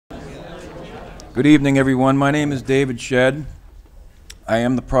Good evening, everyone. My name is David Shedd. I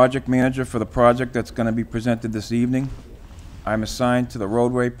am the project manager for the project that's going to be presented this evening. I'm assigned to the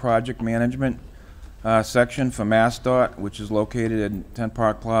roadway project management section for MassDOT, which is located in 10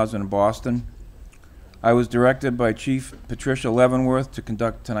 Park Plaza in Boston. I was directed by Chief Patricia Leavenworth to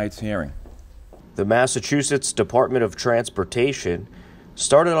conduct tonight's hearing. The Massachusetts Department of Transportation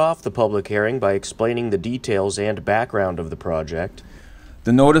started off the public hearing by explaining the details and background of the project.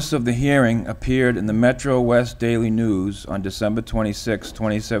 The notice of the hearing appeared in the Metro West Daily News on December 26,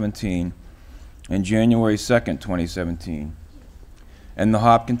 2017 and January 2, 2017, and the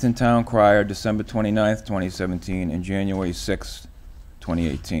Hopkinton Town Crier December 29, 2017 and January 6,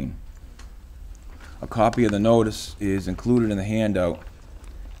 2018. A copy of the notice is included in the handout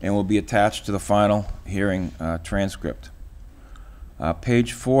and will be attached to the final hearing transcript.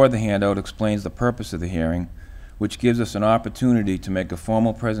 Page 4 of the handout explains the purpose of the hearing, which gives us an opportunity to make a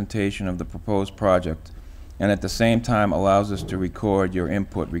formal presentation of the proposed project and at the same time allows us to record your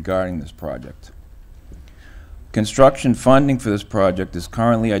input regarding this project. Construction funding for this project is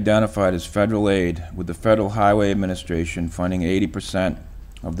currently identified as federal aid, with the Federal Highway Administration funding 80%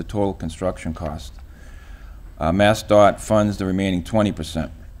 of the total construction cost. MassDOT funds the remaining 20%.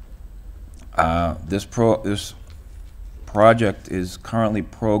 This project is currently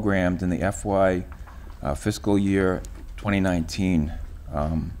programmed in the FY fiscal year 2019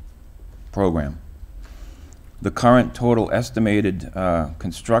 program. The current total estimated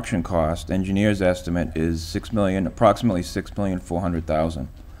construction cost, engineer's estimate, is approximately $6,400,000.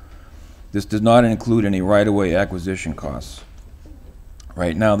 This does not include any right-of-way acquisition costs.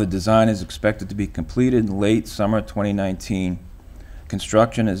 Right now, the design is expected to be completed in late summer 2019.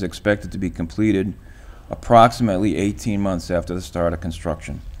 Construction is expected to be completed approximately 18 months after the start of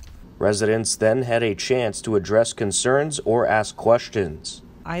construction. Residents then had a chance to address concerns or ask questions.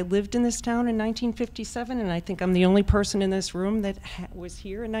 I lived in this town in 1957, and I think I'm the only person in this room that was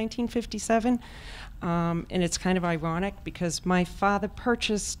here in 1957. And it's kind of ironic because my father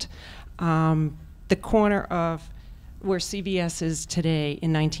purchased the corner of where CVS is today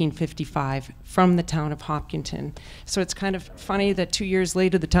in 1955 from the town of Hopkinton. So it's kind of funny that 2 years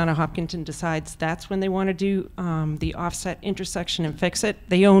later the town of Hopkinton decides that's when they want to do the offset intersection and fix it.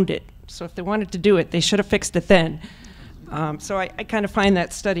 They owned it. So if they wanted to do it, they should have fixed it then. So I kind of find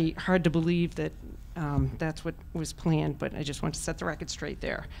that study hard to believe that that's what was planned, but I just want to set the record straight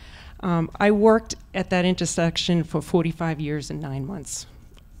there. I worked at that intersection for 45 years and 9 months,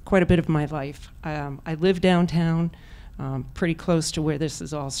 quite a bit of my life. I live downtown, pretty close to where this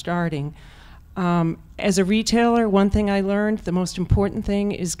is all starting. As a retailer, one thing I learned, the most important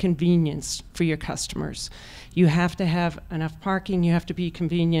thing is convenience for your customers. You have to have enough parking, you have to be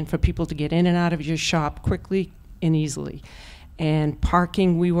convenient for people to get in and out of your shop quickly and easily. And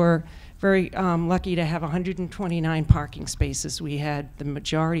parking, we were very lucky to have 129 parking spaces. We had the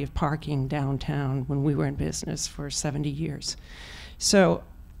majority of parking downtown when we were in business for 70 years. So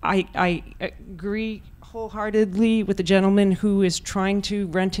I agree wholeheartedly with the gentleman who is trying to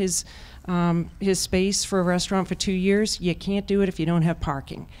rent his space for a restaurant for 2 years. You can't do it if you don't have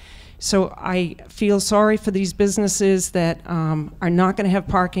parking. So I feel sorry for these businesses that are not going to have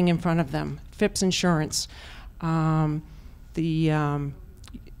parking in front of them. Phipps Insurance, the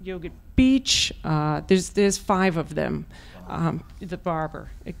Yogurt Beach, there's 5 of them. The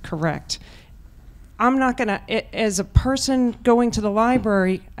Barber, correct. I'm not going to, as a person going to the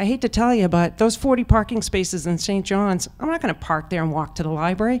library, I hate to tell you, but those 40 parking spaces in St. John's, I'm not going to park there and walk to the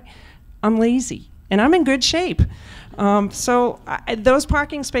library. I'm lazy, and I'm in good shape. Those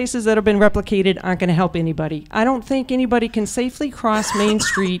parking spaces that have been replicated aren't going to help anybody. I don't think anybody can safely cross Main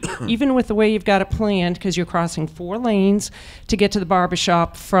Street, even with the way you've got it planned, because you're crossing 4 lanes to get to the barber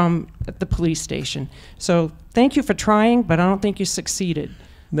shop from the police station. So thank you for trying, but I don't think you succeeded.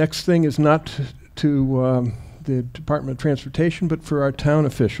 Next thing is not to the Department of Transportation, but for our town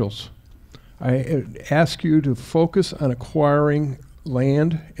officials. I ask you to focus on acquiring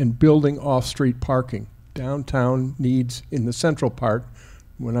land and building off-street parking. Downtown needs, in the central part,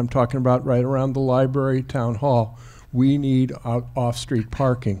 when I'm talking about right around the library, town hall, we need off-street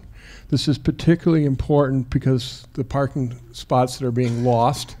parking. This is particularly important because the parking spots that are being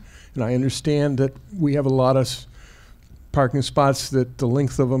lost, and I understand that we have a lot of parking spots that the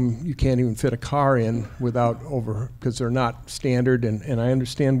length of them you can't even fit a car in without because they're not standard, and I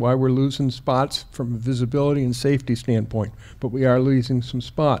understand why we're losing spots from a visibility and safety standpoint, but we are losing some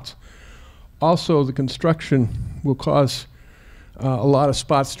spots. Also, the construction will cause a lot of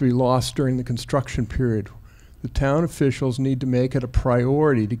spots to be lost during the construction period. The town officials need to make it a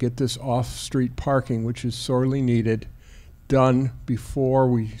priority to get this off-street parking, which is sorely needed, done before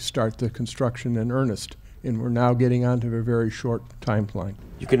we start the construction in earnest. And we're now getting onto a very short timeline.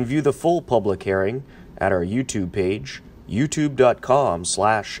 You can view the full public hearing at our YouTube page,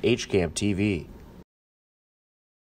 youtube.com/HcampTV.